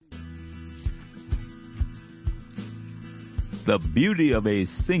The beauty of a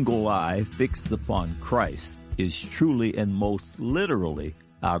single eye fixed upon Christ is truly and most literally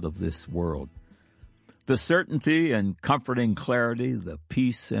out of this world. The certainty and comforting clarity, the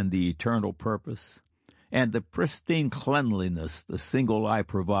peace and the eternal purpose, and the pristine cleanliness the single eye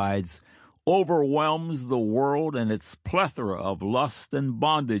provides overwhelms the world and its plethora of lust and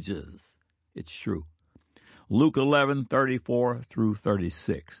bondages. It's true. Luke 11:34 through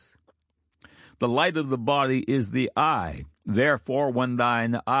 36. The light of the body is the eye. Therefore, when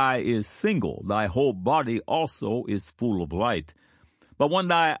thine eye is single, thy whole body also is full of light. But when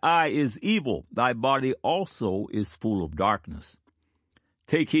thy eye is evil, thy body also is full of darkness.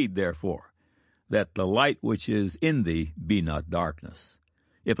 Take heed, therefore, that the light which is in thee be not darkness.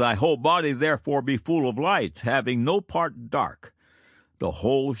 If thy whole body therefore be full of light, having no part dark, the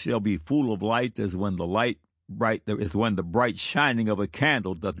whole shall be full of light as when the bright shining of a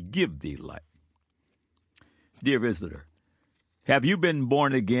candle doth give thee light. Dear visitor, have you been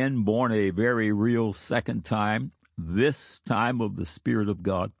born again, born a very real second time, this time of the Spirit of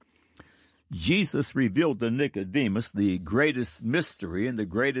God? Jesus revealed to Nicodemus the greatest mystery and the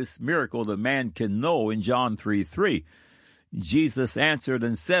greatest miracle that man can know in John 3:3. Jesus answered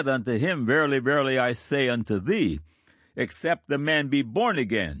and said unto him, Verily, verily, I say unto thee, except the man be born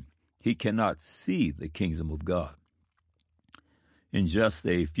again, he cannot see the kingdom of God. In just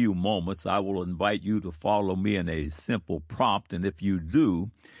a few moments, I will invite you to follow me in a simple prompt, and if you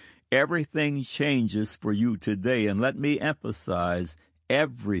do, everything changes for you today. And let me emphasize,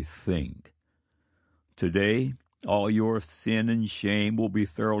 everything. Today, all your sin and shame will be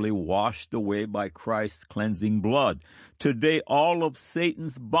thoroughly washed away by Christ's cleansing blood. Today, all of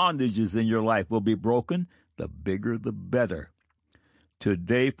Satan's bondages in your life will be broken. The bigger, the better.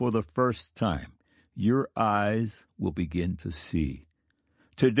 Today, for the first time, your eyes will begin to see.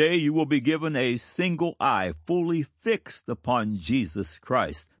 Today you will be given a single eye fully fixed upon Jesus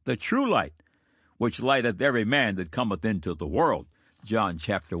Christ, the true light, which lighteth every man that cometh into the world. John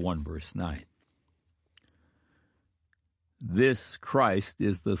chapter 1, verse 9. This Christ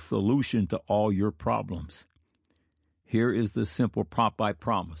is the solution to all your problems. Here is the simple prompt I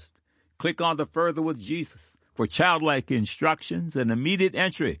promised. Click on the Further with Jesus for childlike instructions and immediate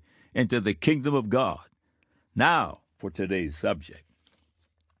entry into the kingdom of God. Now for today's subject.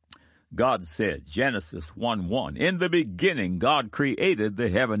 God said, Genesis 1:1, In the beginning God created the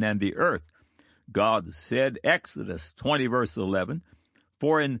heaven and the earth. God said, Exodus 20, verse 11,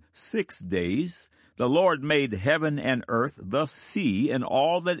 For in 6 days the Lord made heaven and earth, the sea, and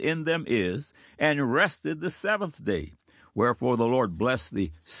all that in them is, and rested the seventh day. Wherefore the Lord blessed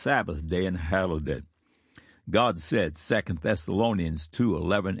the Sabbath day and hallowed it. God said, 2 Thessalonians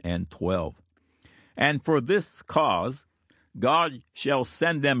 2:11 and 12, And for this cause God shall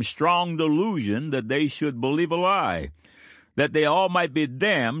send them strong delusion that they should believe a lie, that they all might be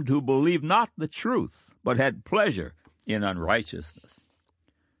damned who believe not the truth, but had pleasure in unrighteousness.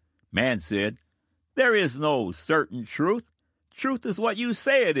 Man said, There is no certain truth. Truth is what you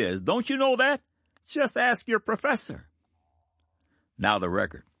say it is. Don't you know that? Just ask your professor. Now the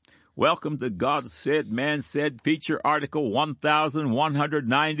record. Welcome to God Said, Man Said feature article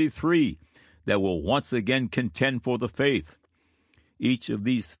 1193 that will once again contend for the faith. Each of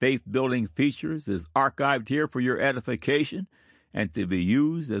these faith-building features is archived here for your edification and to be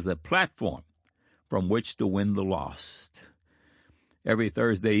used as a platform from which to win the lost. Every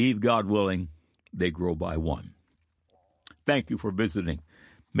Thursday Eve, God willing, they grow by one. Thank you for visiting.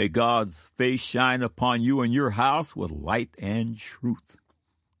 May God's face shine upon you and your house with light and truth.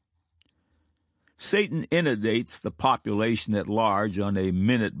 Satan inundates the population at large on a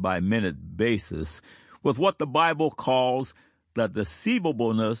minute-by-minute basis with what the Bible calls the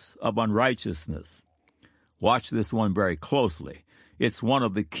deceivableness of unrighteousness. Watch this one very closely. It's one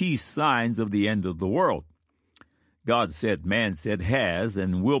of the key signs of the end of the world. God Said, Man Said has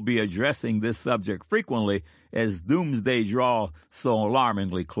and will be addressing this subject frequently as Doomsday draws so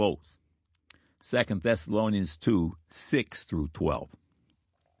alarmingly close. 2 Thessalonians 2, 6 through 12.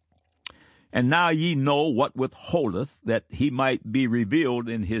 And now ye know what withholdeth, that he might be revealed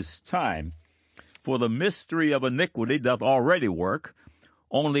in his time. For the mystery of iniquity doth already work.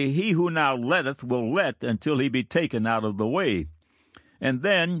 Only he who now letteth will let until he be taken out of the way. And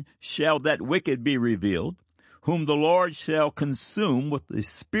then shall that wicked be revealed, whom the Lord shall consume with the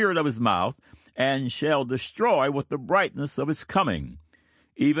spirit of his mouth, and shall destroy with the brightness of his coming.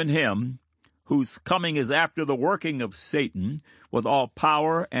 Even him, whose coming is after the working of Satan, with all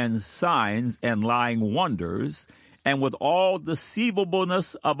power and signs and lying wonders, and with all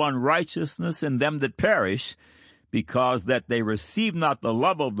deceivableness of unrighteousness in them that perish, because that they receive not the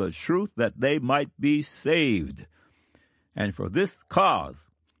love of the truth, that they might be saved. And for this cause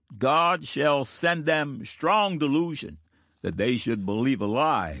God shall send them strong delusion, that they should believe a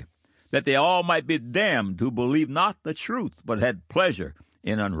lie, that they all might be damned who believe not the truth, but had pleasure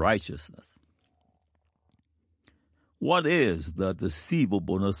in unrighteousness. What is the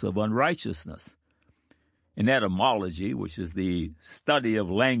deceivableness of unrighteousness? In etymology, which is the study of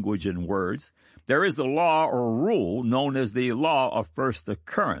language and words, there is a law or rule known as the law of first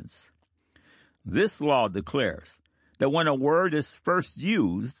occurrence. This law declares that when a word is first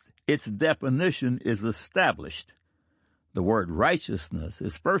used, its definition is established. The word righteousness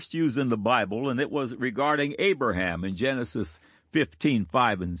is first used in the Bible, and it was regarding Abraham in Genesis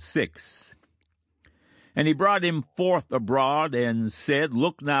 15:5 and 6. And he brought him forth abroad and said,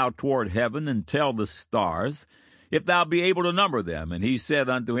 Look now toward heaven and tell the stars, if thou be able to number them. And he said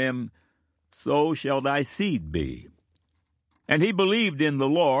unto him, So shall thy seed be. And he believed in the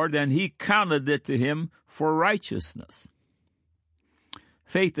Lord, and he counted it to him for righteousness.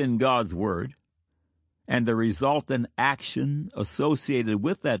 Faith in God's word and the resultant action associated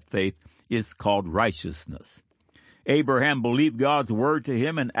with that faith is called righteousness. Abraham believed God's word to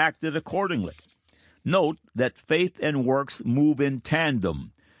him and acted accordingly. Note that faith and works move in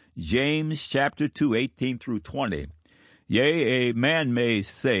tandem. James chapter 2, 18 through 20. Yea, a man may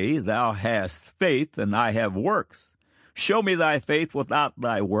say, Thou hast faith, and I have works. Show me thy faith without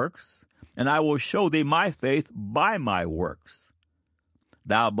thy works, and I will show thee my faith by my works.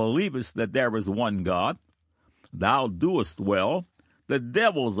 Thou believest that there is one God. Thou doest well. The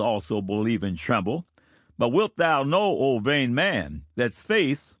devils also believe and tremble. But wilt thou know, O vain man, that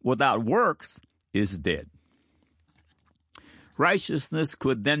faith without works is dead? Righteousness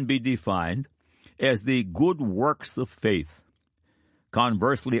could then be defined as the good works of faith.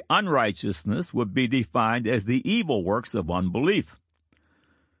 Conversely, unrighteousness would be defined as the evil works of unbelief.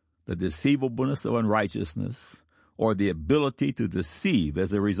 The deceivableness of unrighteousness, or the ability to deceive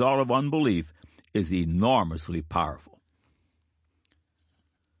as a result of unbelief, is enormously powerful.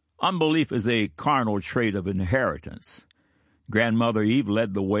 Unbelief is a carnal trait of inheritance. Grandmother Eve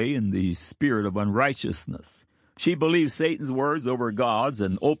led the way in the spirit of unrighteousness. She believed Satan's words over God's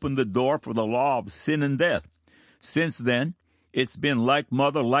and opened the door for the law of sin and death. Since then, it's been like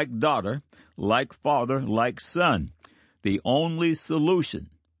mother, like daughter, like father, like son. The only solution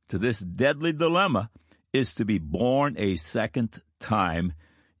to this deadly dilemma is to be born a second time.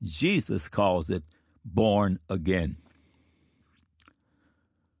 Jesus calls it born again.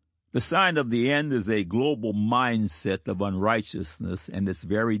 The sign of the end is a global mindset of unrighteousness and its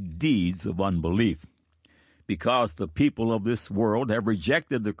very deeds of unbelief. Because the people of this world have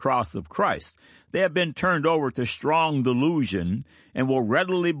rejected the cross of Christ, they have been turned over to strong delusion and will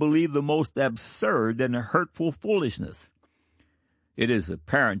readily believe the most absurd and hurtful foolishness. It is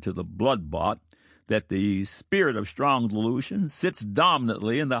apparent to the blood-bought that the spirit of strong delusion sits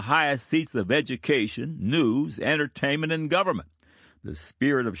dominantly in the highest seats of education, news, entertainment, and government. The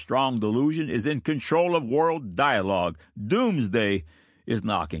spirit of strong delusion is in control of world dialogue. Doomsday is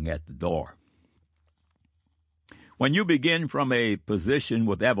knocking at the door. When you begin from a position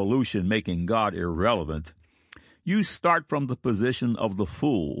with evolution making God irrelevant, you start from the position of the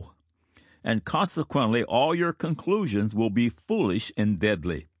fool, and consequently all your conclusions will be foolish and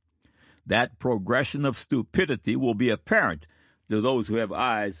deadly. That progression of stupidity will be apparent to those who have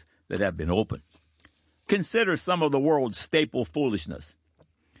eyes that have been opened. Consider some of the world's staple foolishness.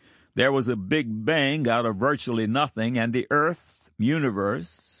 There was a big bang out of virtually nothing, and the earth,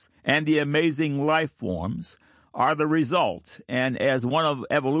 universe, and the amazing life forms are the result, and as one of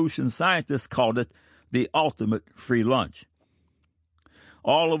evolution scientists called it, the ultimate free lunch.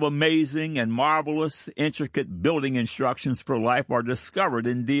 All of amazing and marvelous, intricate building instructions for life are discovered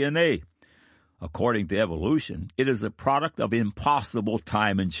in DNA. According to evolution, it is a product of impossible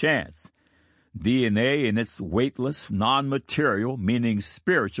time and chance. DNA and its weightless, non-material, meaning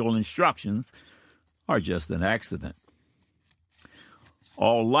spiritual instructions are just an accident.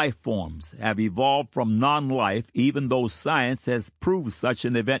 All life forms have evolved from non-life, even though science has proved such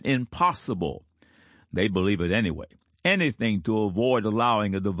an event impossible. They believe it anyway. Anything to avoid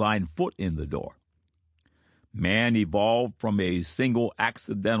allowing a divine foot in the door. Man evolved from a single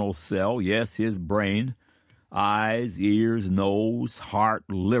accidental cell, yes, his brain, eyes, ears, nose, heart,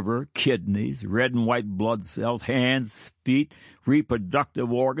 liver, kidneys, red and white blood cells, hands, feet,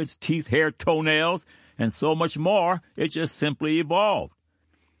 reproductive organs, teeth, hair, toenails, and so much more. It just simply evolved.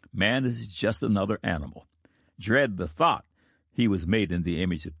 Man is just another animal. Dread the thought he was made in the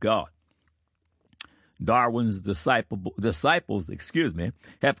image of God. Darwin's disciples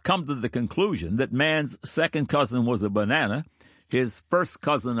have come to the conclusion that man's second cousin was a banana, his first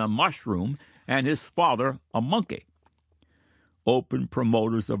cousin a mushroom, and his father a monkey. open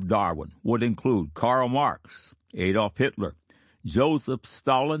promoters of Darwin would include Karl Marx, Adolf Hitler, Joseph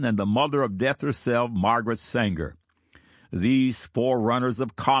Stalin, and the mother of death herself, Margaret Sanger. These forerunners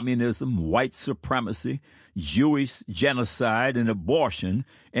of communism, white supremacy, Jewish genocide, and abortion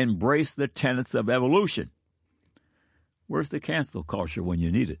embrace the tenets of evolution. Where's the cancel culture when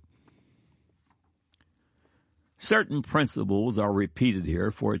you need it? Certain principles are repeated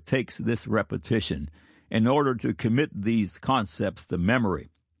here, for it takes this repetition in order to commit these concepts to memory.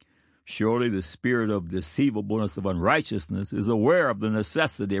 Surely the spirit of deceivableness of unrighteousness is aware of the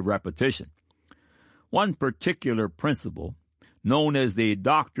necessity of repetition. One particular principle, known as the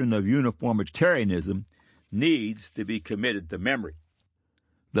doctrine of uniformitarianism, needs to be committed to memory.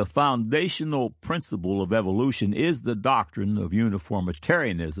 The foundational principle of evolution is the doctrine of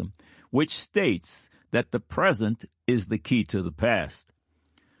uniformitarianism, which states that the present is the key to the past.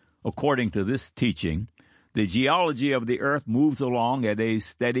 According to this teaching, the geology of the earth moves along at a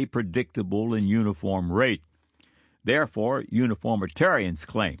steady, predictable, and uniform rate. Therefore, uniformitarians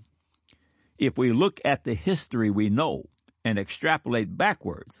claim, if we look at the history we know and extrapolate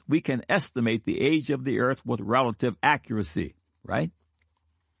backwards, we can estimate the age of the earth with relative accuracy, right?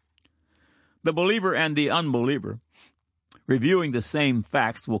 The believer and the unbeliever, reviewing the same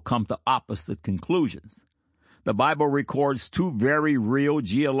facts, will come to opposite conclusions. The Bible records two very real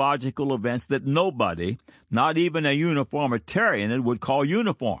geological events that nobody, not even a uniformitarian, would call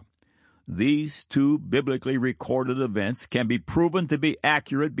uniform. These two biblically recorded events can be proven to be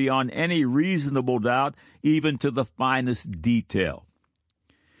accurate beyond any reasonable doubt, even to the finest detail.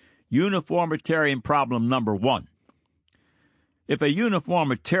 Uniformitarian problem number one. If a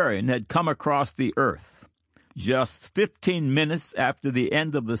uniformitarian had come across the earth just 15 minutes after the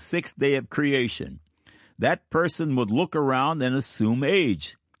end of the sixth day of creation, that person would look around and assume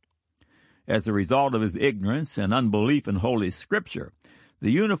age. As a result of his ignorance and unbelief in Holy Scripture,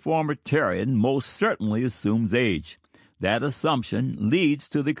 the uniformitarian most certainly assumes age. That assumption leads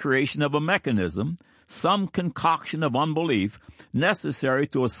to the creation of a mechanism, some concoction of unbelief, necessary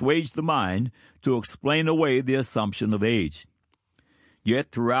to assuage the mind to explain away the assumption of age.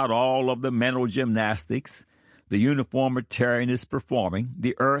 Yet throughout all of the mental gymnastics the uniformitarian is performing,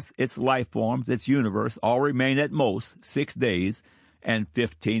 the earth, its life forms, its universe, all remain at most 6 days and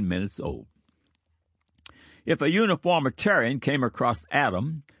 15 minutes old. If a uniformitarian came across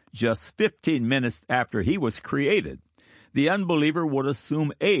Adam just 15 minutes after he was created, the unbeliever would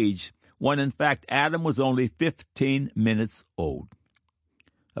assume age when in fact Adam was only 15 minutes old.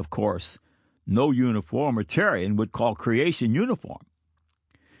 Of course, no uniformitarian would call creation uniform.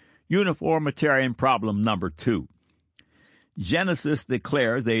 Uniformitarian problem number two. Genesis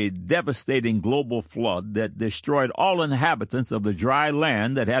declares a devastating global flood that destroyed all inhabitants of the dry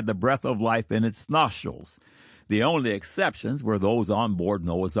land that had the breath of life in its nostrils. The only exceptions were those on board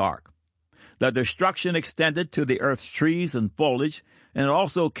Noah's Ark. The destruction extended to the earth's trees and foliage, and it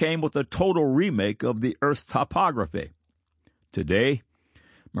also came with a total remake of the earth's topography. Today,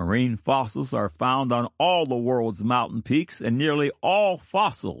 marine fossils are found on all the world's mountain peaks, and nearly all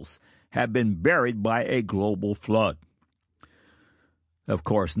fossils have been buried by a global flood. Of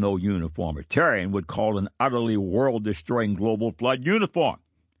course, no uniformitarian would call an utterly world-destroying global flood uniform.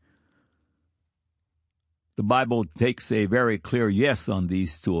 The Bible takes a very clear yes on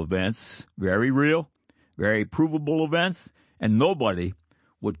these two events, very real, very provable events, and nobody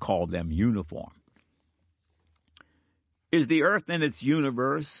would call them uniform. Is the earth and its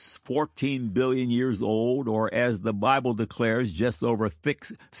universe 14 billion years old, or as the Bible declares, just over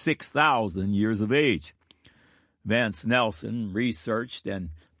 6,000 years of age? Vance Nelson researched and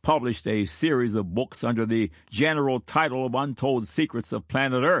published a series of books under the general title of Untold Secrets of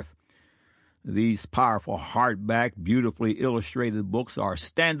Planet Earth. These powerful hardback, beautifully illustrated books are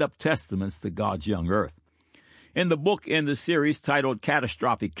stand-up testaments to God's young earth. In the book in the series titled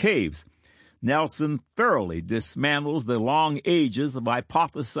Catastrophic Caves, Nelson thoroughly dismantles the long ages of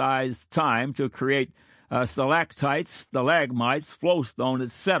hypothesized time to create stalactites, stalagmites, flowstone,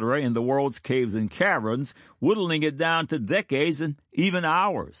 etc. in the world's caves and caverns, whittling it down to decades and even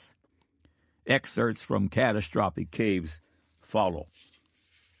hours. Excerpts from Catastrophic Caves follow.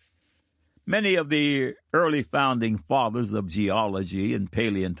 Many of the early founding fathers of geology and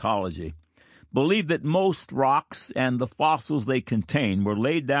paleontology believed that most rocks and the fossils they contain were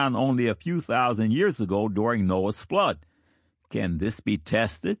laid down only a few thousand years ago during Noah's flood. Can this be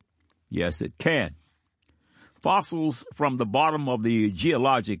tested? Yes, it can. Fossils from the bottom of the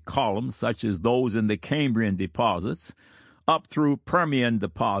geologic column, such as those in the Cambrian deposits, up through Permian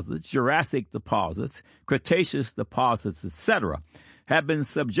deposits, Jurassic deposits, Cretaceous deposits, etc., have been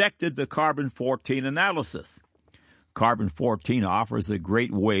subjected to carbon-14 analysis. Carbon-14 offers a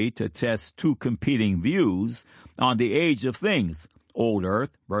great way to test two competing views on the age of things, old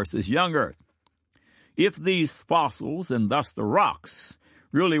Earth versus young Earth. If these fossils, and thus the rocks,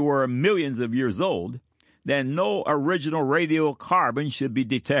 really were millions of years old, then no original radiocarbon should be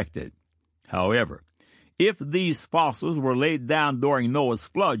detected. However, if these fossils were laid down during Noah's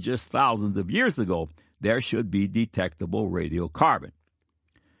flood just thousands of years ago, there should be detectable radiocarbon.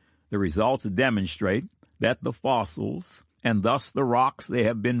 The results demonstrate that the fossils, and thus the rocks they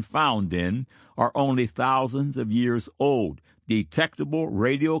have been found in, are only thousands of years old. Detectable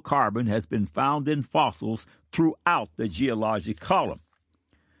radiocarbon has been found in fossils throughout the geologic column.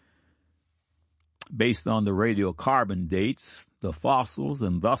 Based on the radiocarbon dates, the fossils,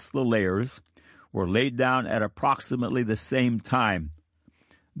 and thus the layers, were laid down at approximately the same time.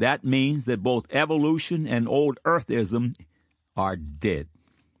 That means that both evolution and old Earthism are dead.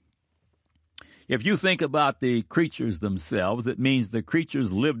 If you think about the creatures themselves, it means the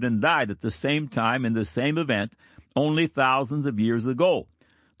creatures lived and died at the same time in the same event only thousands of years ago.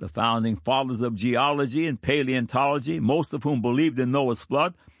 The founding fathers of geology and paleontology, most of whom believed in Noah's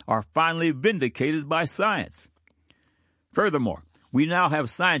flood, are finally vindicated by science. Furthermore, we now have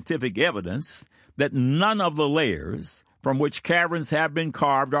scientific evidence that none of the layers from which caverns have been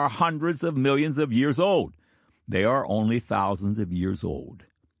carved are hundreds of millions of years old. They are only thousands of years old.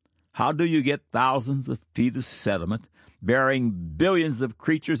 How do you get thousands of feet of sediment bearing billions of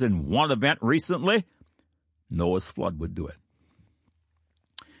creatures in one event recently? Noah's flood would do it.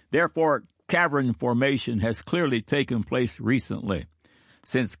 Therefore, cavern formation has clearly taken place recently.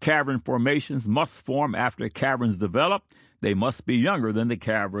 Since cavern formations must form after caverns develop, they must be younger than the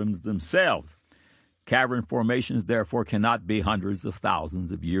caverns themselves. Cavern formations, therefore, cannot be hundreds of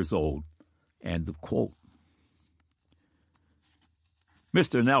thousands of years old. End of quote.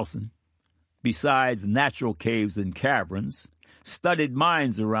 Mr. Nelson, besides natural caves and caverns, studied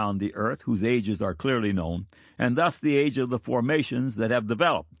mines around the earth whose ages are clearly known, and thus the age of the formations that have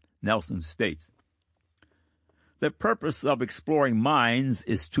developed, Nelson states. The purpose of exploring mines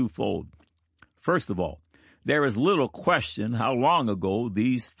is twofold. First of all, there is little question how long ago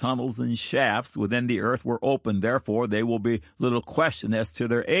these tunnels and shafts within the earth were opened. Therefore, there will be little question as to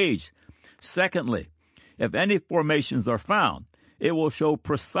their age. Secondly, if any formations are found, it will show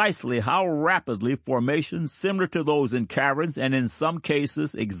precisely how rapidly formations similar to those in caverns, and in some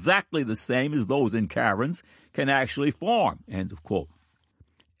cases exactly the same as those in caverns, can actually form. End of quote.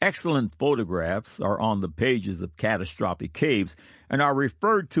 Excellent photographs are on the pages of Catastrophic Caves and are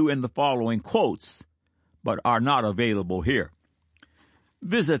referred to in the following quotes, but are not available here.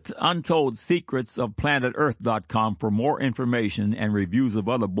 Visit UntoldSecretsOfPlanetEarth.com for more information and reviews of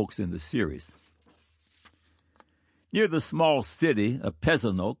other books in the series. Near the small city of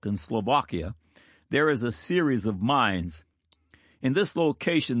Pezinok in Slovakia, there is a series of mines. In this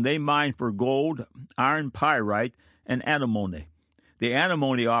location, they mine for gold, iron pyrite, and antimony. The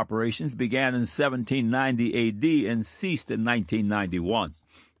antimony operations began in 1790 A.D. and ceased in 1991.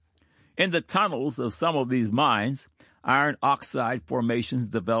 In the tunnels of some of these mines, iron oxide formations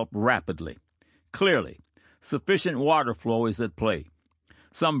develop rapidly. Clearly, sufficient water flow is at play.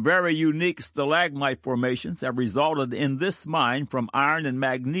 Some very unique stalagmite formations have resulted in this mine from iron and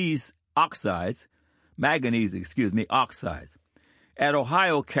manganese oxides. At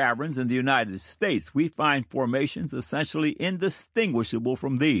Ohio caverns in the United States, we find formations essentially indistinguishable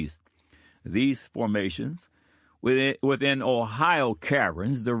from these. These formations within Ohio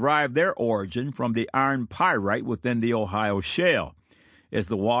caverns derive their origin from the iron pyrite within the Ohio shale. As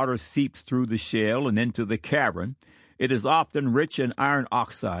the water seeps through the shale and into the cavern, it is often rich in iron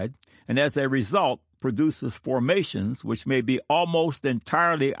oxide, and as a result produces formations which may be almost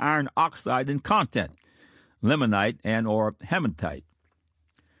entirely iron oxide in content, limonite and or hematite.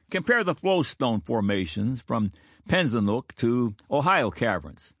 Compare the flowstone formations from Pezinok to Ohio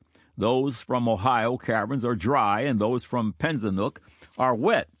caverns. Those from Ohio caverns are dry, and those from Pezinok are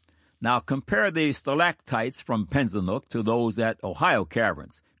wet. Now compare the stalactites from Pezinok to those at Ohio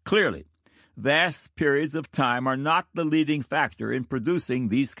caverns. Clearly, vast periods of time are not the leading factor in producing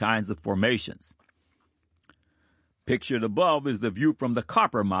these kinds of formations. Pictured above is the view from the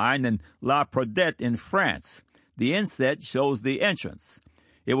copper mine in La Pradette in France. The inset shows the entrance.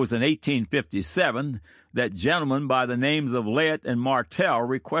 It was in 1857 that gentlemen by the names of LXIX and Martel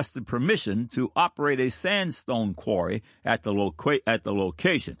requested permission to operate a sandstone quarry at the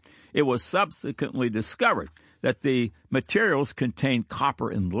location. It was subsequently discovered that the materials contained copper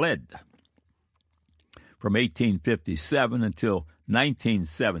and lead. From 1857 until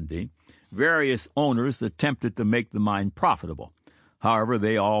 1970, various owners attempted to make the mine profitable. However,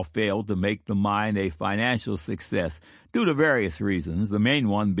 they all failed to make the mine a financial success due to various reasons, the main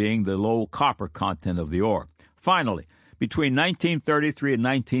one being the low copper content of the ore. Finally, between 1933 and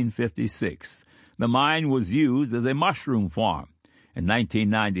 1956, the mine was used as a mushroom farm. In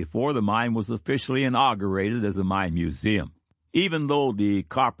 1994, the mine was officially inaugurated as a mine museum. Even though the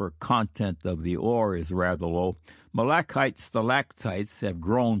copper content of the ore is rather low, malachite stalactites have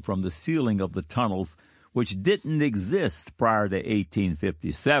grown from the ceiling of the tunnels, which didn't exist prior to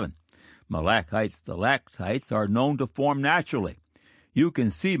 1857. Malachite stalactites are known to form naturally. You can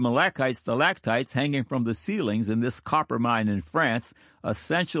see malachite stalactites hanging from the ceilings in this copper mine in France,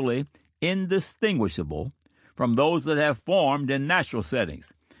 essentially indistinguishable from those that have formed in natural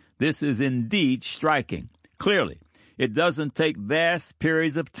settings. This is indeed striking. Clearly, it doesn't take vast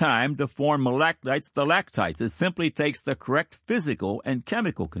periods of time to form malachite stalactites. It simply takes the correct physical and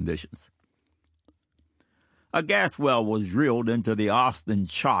chemical conditions. A gas well was drilled into the Austin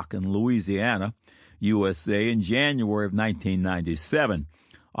Chalk in Louisiana, USA, in January of 1997.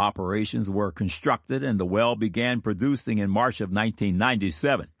 Operations were constructed and the well began producing in March of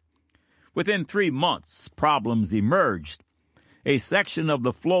 1997. Within 3 months, problems emerged. A section of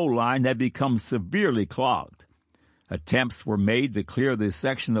the flow line had become severely clogged. Attempts were made to clear this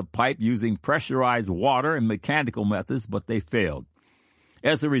section of pipe using pressurized water and mechanical methods, but they failed.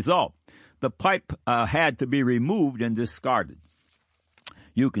 As a result, the pipe had to be removed and discarded.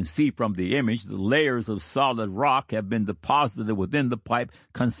 You can see from the image the layers of solid rock have been deposited within the pipe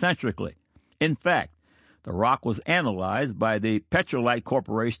concentrically. In fact, the rock was analyzed by the Petrolite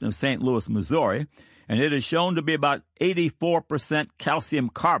Corporation of St. Louis, Missouri, and it is shown to be about 84% calcium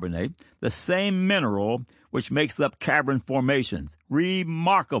carbonate, the same mineral which makes up cavern formations.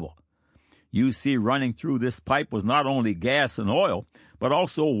 Remarkable. You see running through this pipe was not only gas and oil, but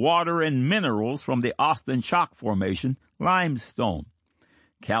also water and minerals from the Austin Chalk Formation, limestone.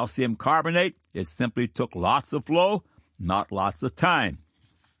 Calcium carbonate, it simply took lots of flow, not lots of time.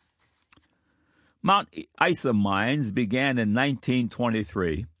 Mount Isa mines began in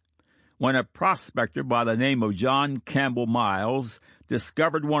 1923 when a prospector by the name of John Campbell Miles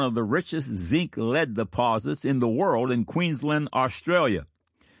discovered one of the richest zinc-lead deposits in the world in Queensland, Australia.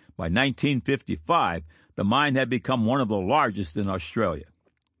 By 1955, the mine had become one of the largest in Australia.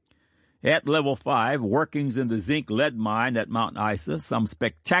 At Level 5, workings in the zinc-lead mine at Mount Isa, some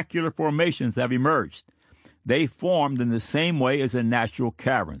spectacular formations have emerged. They formed in the same way as in natural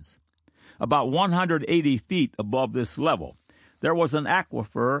caverns. About 180 feet above this level, there was an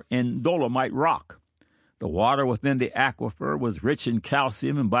aquifer in dolomite rock. The water within the aquifer was rich in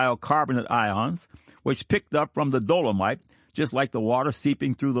calcium and bicarbonate ions, which picked up from the dolomite, just like the water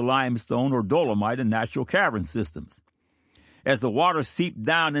seeping through the limestone or dolomite in natural cavern systems. As the water seeped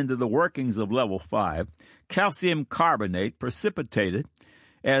down into the workings of Level 5, calcium carbonate precipitated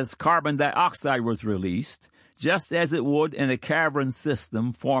as carbon dioxide was released, just as it would in a cavern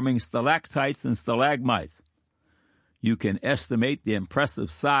system, forming stalactites and stalagmites. You can estimate the impressive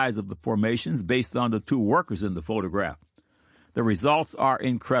size of the formations based on the two workers in the photograph. The results are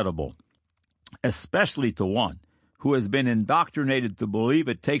incredible, especially to one who has been indoctrinated to believe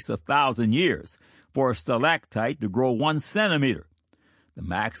it takes 1,000 years for a stalactite to grow 1 centimeter. The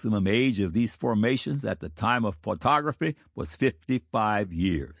maximum age of these formations at the time of photography was 55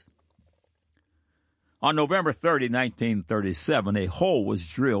 years. On November 30, 1937, a hole was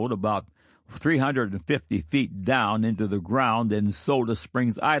drilled about 350 feet down into the ground in Soda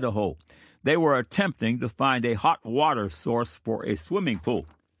Springs, Idaho. They were attempting to find a hot water source for a swimming pool.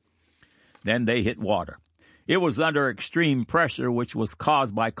 Then they hit water. It was under extreme pressure, which was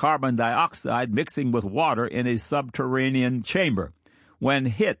caused by carbon dioxide mixing with water in a subterranean chamber. When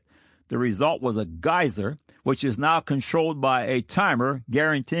hit, the result was a geyser, which is now controlled by a timer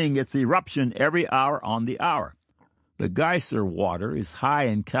guaranteeing its eruption every hour on the hour. The geyser water is high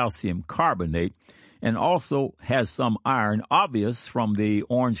in calcium carbonate and also has some iron, obvious from the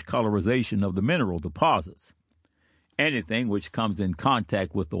orange colorization of the mineral deposits. Anything which comes in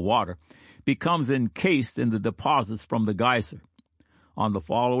contact with the water becomes encased in the deposits from the geyser. On the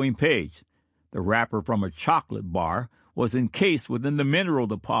following page, the wrapper from a chocolate bar was encased within the mineral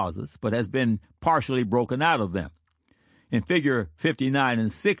deposits but has been partially broken out of them. In Figure 59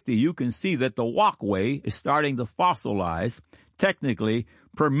 and 60, you can see that the walkway is starting to fossilize, technically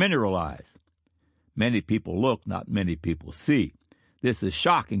permineralize. Many people look, not many people see. This is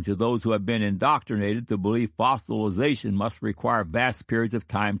shocking to those who have been indoctrinated to believe fossilization must require vast periods of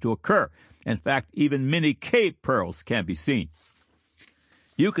time to occur. In fact, even many cave pearls can be seen.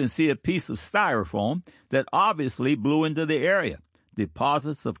 You can see a piece of styrofoam that obviously blew into the area.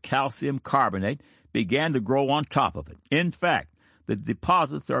 Deposits of calcium carbonate began to grow on top of it. In fact, the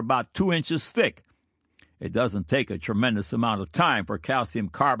deposits are about 2 inches thick. It doesn't take a tremendous amount of time for calcium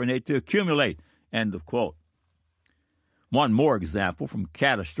carbonate to accumulate. End of quote. One more example from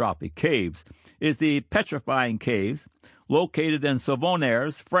catastrophic caves is the petrifying caves located in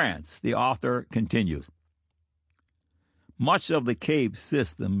Savonneres, France. The author continues. Much of the cave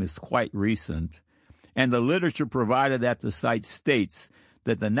system is quite recent, and the literature provided at the site states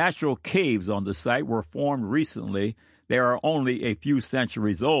that the natural caves on the site were formed recently. They are only a few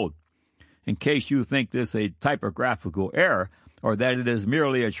centuries old. In case you think this a typographical error or that it is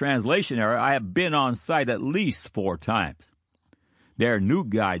merely a translation error, I have been on site at least 4 times. Their new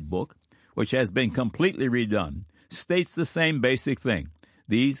guidebook, which has been completely redone, states the same basic thing.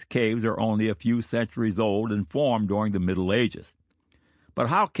 These caves are only a few centuries old and formed during the Middle Ages. But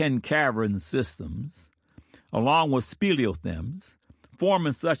how can cavern systems, along with speleothems, form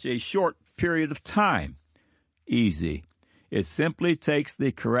in such a short period of time? Easy. It simply takes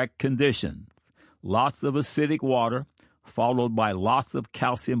the correct conditions. Lots of acidic water, followed by lots of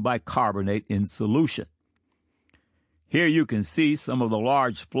calcium bicarbonate in solution. Here you can see some of the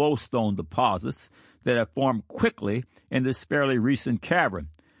large flowstone deposits that have formed quickly in this fairly recent cavern.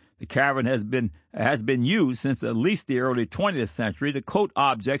 The cavern has been used since at least the early 20th century to coat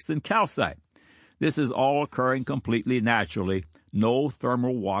objects in calcite. This is all occurring completely naturally. No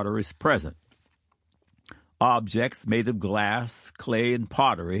thermal water is present. Objects made of glass, clay, and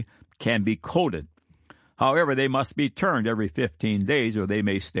pottery can be coated. However, they must be turned every 15 days or they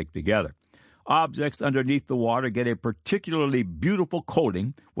may stick together. Objects underneath the water get a particularly beautiful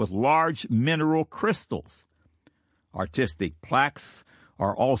coating with large mineral crystals. Artistic plaques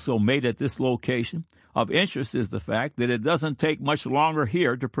are also made at this location. Of interest is the fact that it doesn't take much longer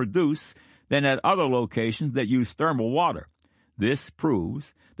here to produce than at other locations that use thermal water. This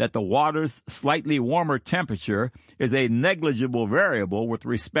proves that the water's slightly warmer temperature is a negligible variable with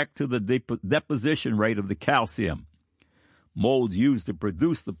respect to the deposition rate of the calcium. Molds used to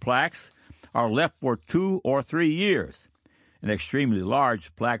produce the plaques are left for 2 or 3 years. An extremely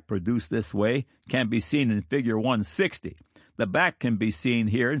large plaque produced this way can be seen in Figure 160. The back can be seen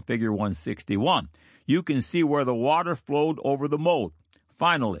here in Figure 161. You can see where the water flowed over the mold.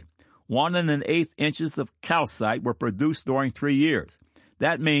 Finally, 1 1/8 inches of calcite were produced during 3 years.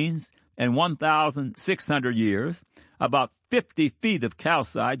 That means in 1,600 years, about 50 feet of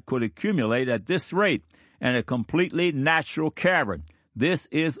calcite could accumulate at this rate in a completely natural cavern. This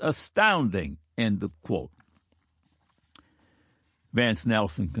is astounding, end of quote. Vance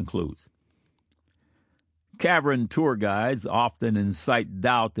Nelson concludes. Cavern tour guides often incite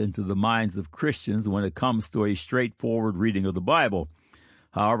doubt into the minds of Christians when it comes to a straightforward reading of the Bible.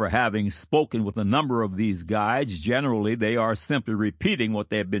 However, having spoken with a number of these guides, generally they are simply repeating what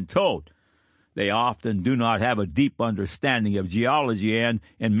they have been told. They often do not have a deep understanding of geology and,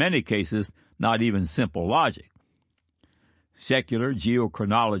 in many cases, not even simple logic. Secular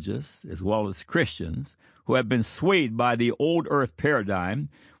geochronologists, as well as Christians, who have been swayed by the old earth paradigm,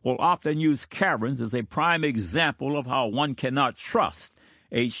 will often use caverns as a prime example of how one cannot trust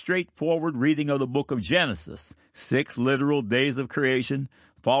a straightforward reading of the book of Genesis, 6 literal days of creation,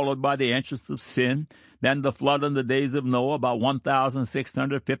 followed by the entrance of sin, then the flood in the days of Noah about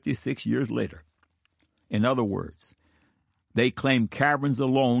 1,656 years later. In other words, they claim caverns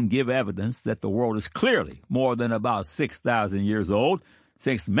alone give evidence that the world is clearly more than about 6,000 years old,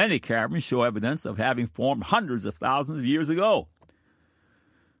 since many caverns show evidence of having formed hundreds of thousands of years ago.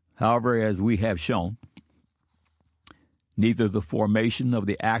 However, as we have shown, neither the formation of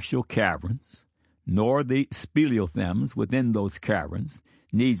the actual caverns nor the speleothems within those caverns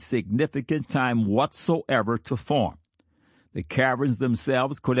need significant time whatsoever to form. The caverns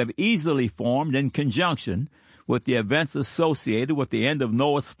themselves could have easily formed in conjunction with the events associated with the end of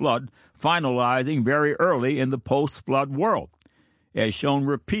Noah's flood, finalizing very early in the post-flood world. As shown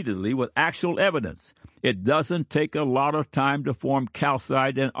repeatedly with actual evidence, it doesn't take a lot of time to form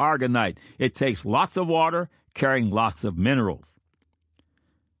calcite and aragonite. It takes lots of water carrying lots of minerals.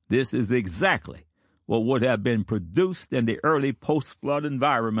 This is exactly what would have been produced in the early post-flood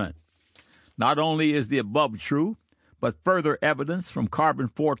environment. Not only is the above true, but further evidence from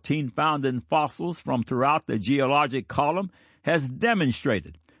carbon-14 found in fossils from throughout the geologic column has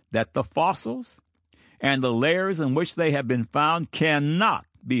demonstrated that the fossils and the layers in which they have been found cannot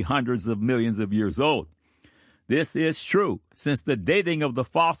be hundreds of millions of years old. This is true, since the dating of the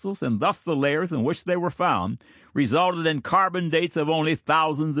fossils and thus the layers in which they were found resulted in carbon dates of only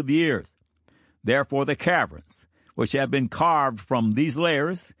thousands of years. Therefore, the caverns, which have been carved from these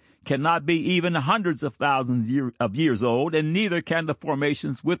layers, cannot be even hundreds of thousands of years old, and neither can the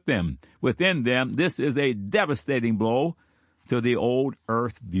formations within them. This is a devastating blow to the old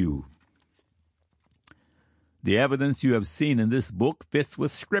earth view. The evidence you have seen in this book fits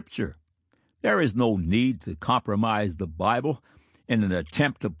with Scripture. There is no need to compromise the Bible in an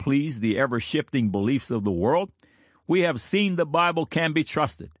attempt to please the ever-shifting beliefs of the world. We have seen the Bible can be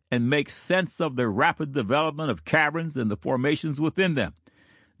trusted and make sense of the rapid development of caverns and the formations within them.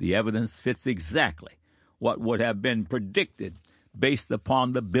 The evidence fits exactly what would have been predicted based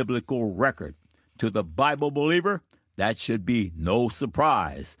upon the biblical record. To the Bible believer, that should be no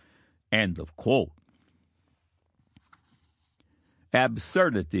surprise. End of quote.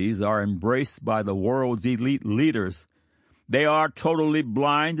 Absurdities are embraced by the world's elite leaders. They are totally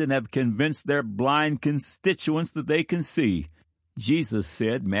blind and have convinced their blind constituents that they can see. Jesus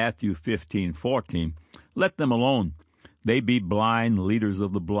said, Matthew 15:14, "Let them alone. They be blind leaders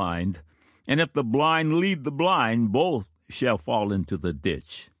of the blind. And if the blind lead the blind, both shall fall into the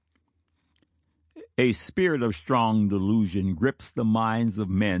ditch." A spirit of strong delusion grips the minds of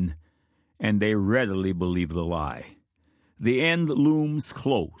men, and they readily believe the lie. The end looms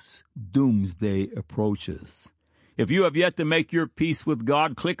close. Doomsday approaches. If you have yet to make your peace with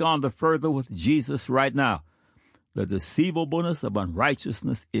God, click on the Further with Jesus right now. The deceivableness of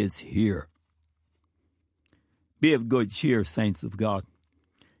unrighteousness is here. Be of good cheer, saints of God.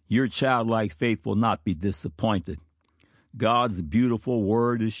 Your childlike faith will not be disappointed. God's beautiful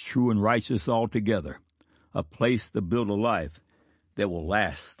word is true and righteous altogether, a place to build a life that will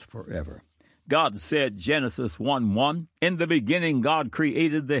last forever. God said, Genesis 1:1, "In the beginning God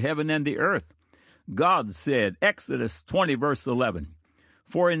created the heaven and the earth." God said, Exodus 20, verse 11,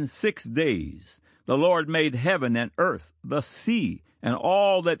 "For in 6 days the Lord made heaven and earth, the sea, and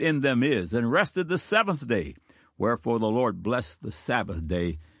all that in them is, and rested the 7th day. Wherefore the Lord blessed the Sabbath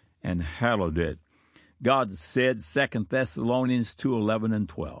day and hallowed it." God said, 2 Thessalonians 2:11 and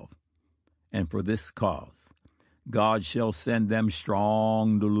 12, "And for this cause God shall send them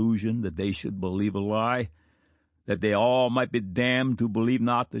strong delusion, that they should believe a lie, that they all might be damned who believe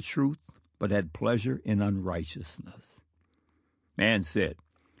not the truth, but had pleasure in unrighteousness." Man said,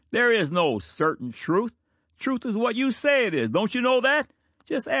 "There is no certain truth. Truth is what you say it is. Don't you know that?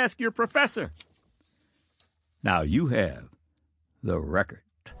 Just ask your professor." Now you have the record.